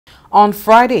On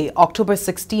Friday, October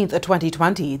 16,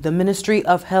 2020, the Ministry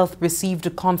of Health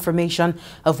received confirmation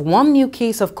of one new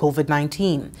case of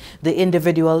COVID-19. The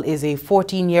individual is a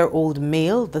 14-year-old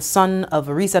male, the son of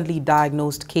recently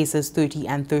diagnosed cases 30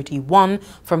 and 31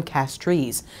 from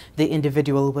Castries. The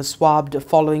individual was swabbed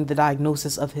following the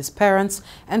diagnosis of his parents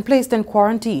and placed in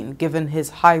quarantine given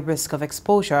his high risk of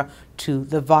exposure to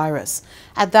the virus.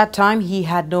 At that time, he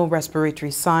had no respiratory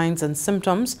signs and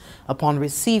symptoms. Upon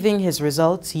receiving his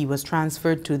results, he was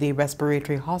transferred to the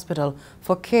respiratory hospital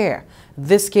for care.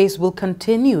 This case will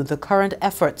continue the current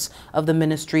efforts of the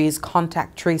ministry's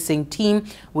contact tracing team,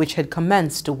 which had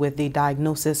commenced with the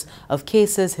diagnosis of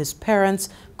cases his parents,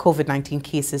 COVID-19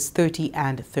 cases 30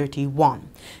 and 31.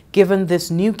 Given this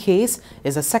new case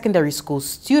is a secondary school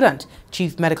student,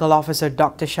 Chief Medical Officer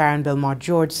Dr. Sharon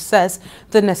Belmar-George says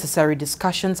the necessary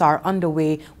discussions are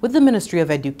underway with the Ministry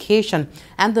of Education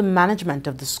and the management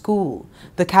of the school.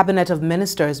 The Cabinet of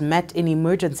Ministers met in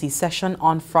emergency session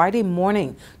on Friday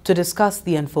morning to discuss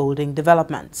the unfolding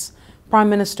developments. Prime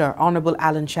Minister Honorable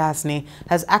Alan Chasney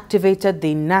has activated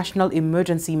the National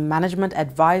Emergency Management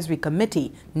Advisory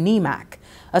Committee, NEMAC.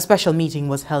 A special meeting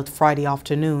was held Friday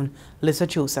afternoon. Lisa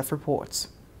Joseph reports.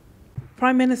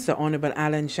 Prime Minister Honorable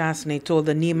Alan Chasney told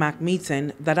the NEMAC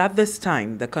meeting that at this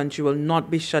time the country will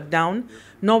not be shut down,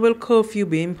 nor will curfew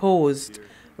be imposed.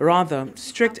 Rather,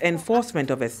 strict enforcement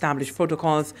of established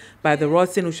protocols by the Royal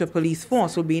St. Lucia Police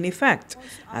Force will be in effect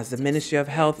as the Ministry of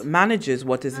Health manages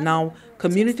what is now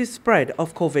community spread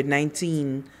of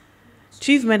COVID-19.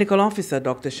 Chief Medical Officer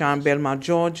Dr. Sharon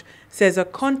Belmar-George says a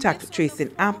contact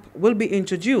tracing app will be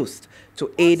introduced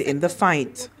to aid in the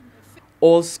fight.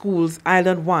 All schools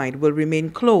island-wide will remain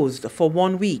closed for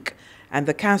 1 week and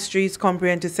the Castries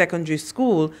Comprehensive Secondary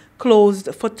School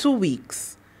closed for 2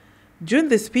 weeks. During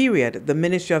this period, the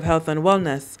Ministry of Health and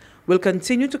Wellness will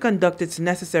continue to conduct its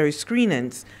necessary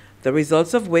screenings, the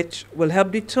results of which will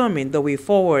help determine the way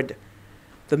forward.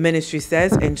 The ministry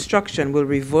says instruction will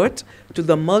revert to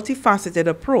the multifaceted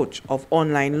approach of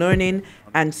online learning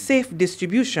and safe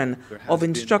distribution of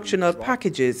instructional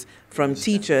packages from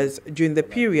teachers during the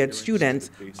period students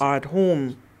are at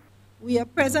home. We are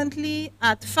presently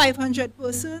at 500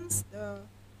 persons. The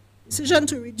decision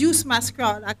to reduce mass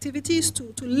crowd activities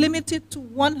to limit it to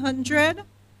 100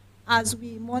 as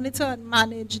we monitor and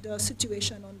manage the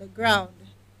situation on the ground.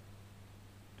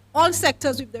 All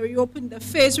sectors with the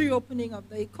phased reopening of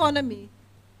the economy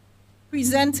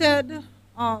presented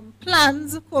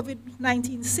plans,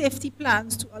 COVID-19 safety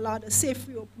plans to allow the safe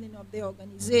reopening of their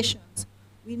organizations.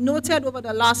 We noted over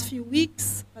the last few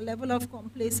weeks a level of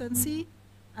complacency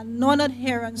and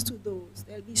non-adherence to those.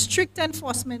 There will be strict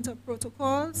enforcement of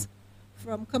protocols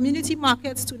from community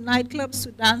markets to nightclubs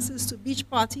to dances to beach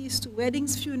parties to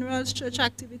weddings, funerals, church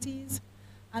activities.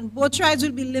 And boat rides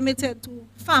will be limited to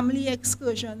family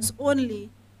excursions only,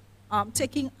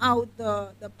 taking out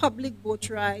the public boat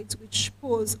rides, which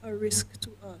pose a risk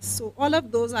to us. So all of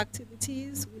those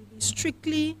activities will be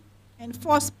strictly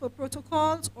enforced per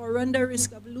protocols or run the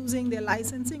risk of losing their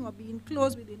licensing or being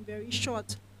closed within very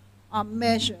short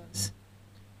measures.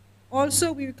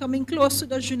 Also, we're coming close to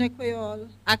the Journée Créole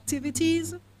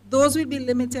activities. Those will be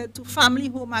limited to family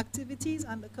home activities,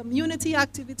 and the community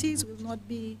activities will not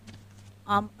be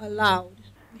allowed.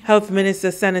 Health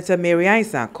Minister Senator Mary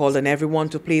Isaac called on everyone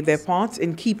to play their part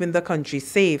in keeping the country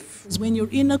safe. When you're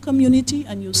in a community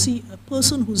and you see a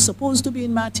person who's supposed to be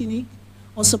in Martinique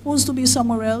or supposed to be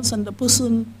somewhere else and the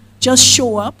person just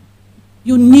show up,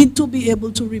 you need to be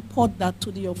able to report that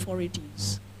to the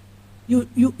authorities.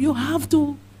 You have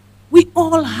to, we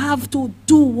all have to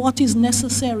do what is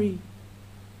necessary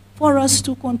for us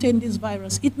to contain this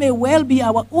virus. It may well be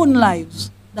our own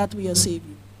lives that we are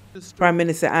saving. Prime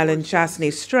Minister Alan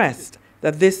Chasney stressed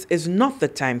that this is not the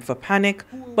time for panic,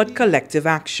 but collective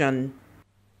action.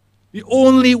 The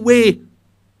only way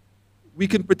we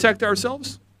can protect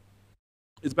ourselves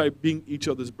is by being each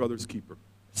other's brother's keeper.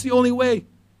 It's the only way.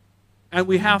 And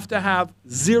we have to have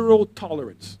zero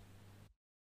tolerance.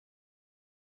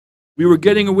 We were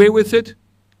getting away with it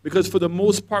because for the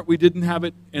most part we didn't have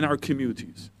it in our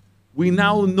communities. We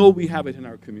now know we have it in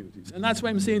our communities. And that's why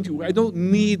I'm saying to you,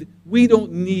 we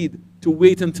don't need to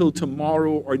wait until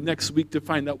tomorrow or next week to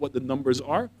find out what the numbers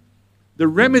are. The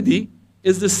remedy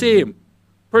is the same.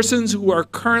 Persons who are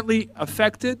currently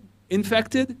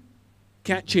infected,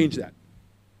 can't change that.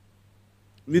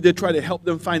 We need to try to help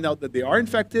them find out that they are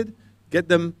infected, get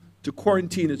them to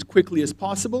quarantine as quickly as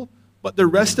possible, but the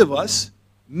rest of us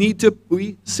need to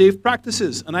be safe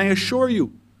practices. And I assure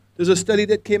you, there's a study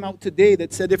that came out today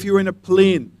that said if you're in a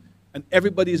plane and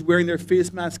everybody is wearing their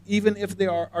face mask, even if they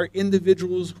are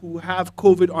individuals who have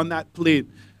COVID on that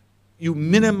plane, you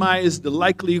minimize the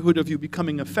likelihood of you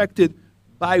becoming affected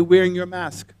by wearing your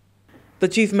mask. The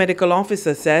Chief Medical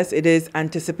Officer says it is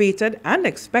anticipated and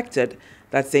expected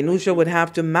that St. Lucia would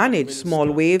have to manage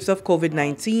small waves of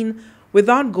COVID-19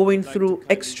 without going through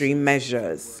extreme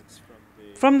measures.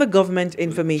 From the Government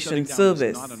Information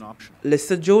Service,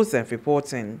 Lucia Joseph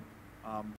reporting.